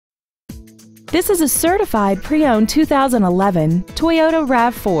This is a certified pre-owned 2011 Toyota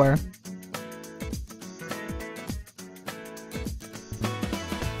RAV4.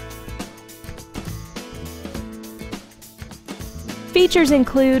 Features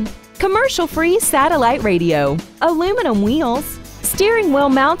include commercial-free satellite radio, aluminum wheels, steering wheel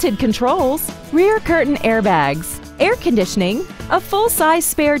mounted controls, rear curtain airbags, air conditioning, a full-size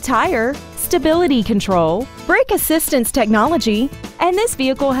spare tire, stability control, brake assistance technology, and this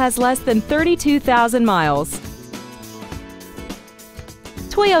vehicle has less than 32,000 miles.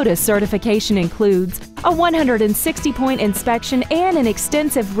 Toyota's certification includes a 160-point inspection and an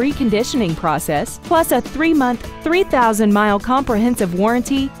extensive reconditioning process, plus a 3-month, 3,000-mile comprehensive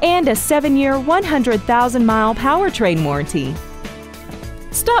warranty and a 7-year, 100,000-mile powertrain warranty.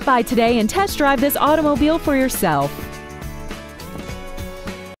 Stop by today and test drive this automobile for yourself.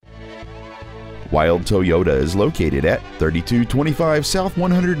 Wild Toyota is located at 3225 South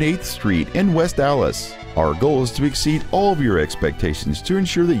 108th Street in West Dallas. Our goal is to exceed all of your expectations to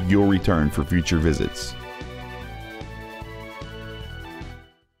ensure that you'll return for future visits.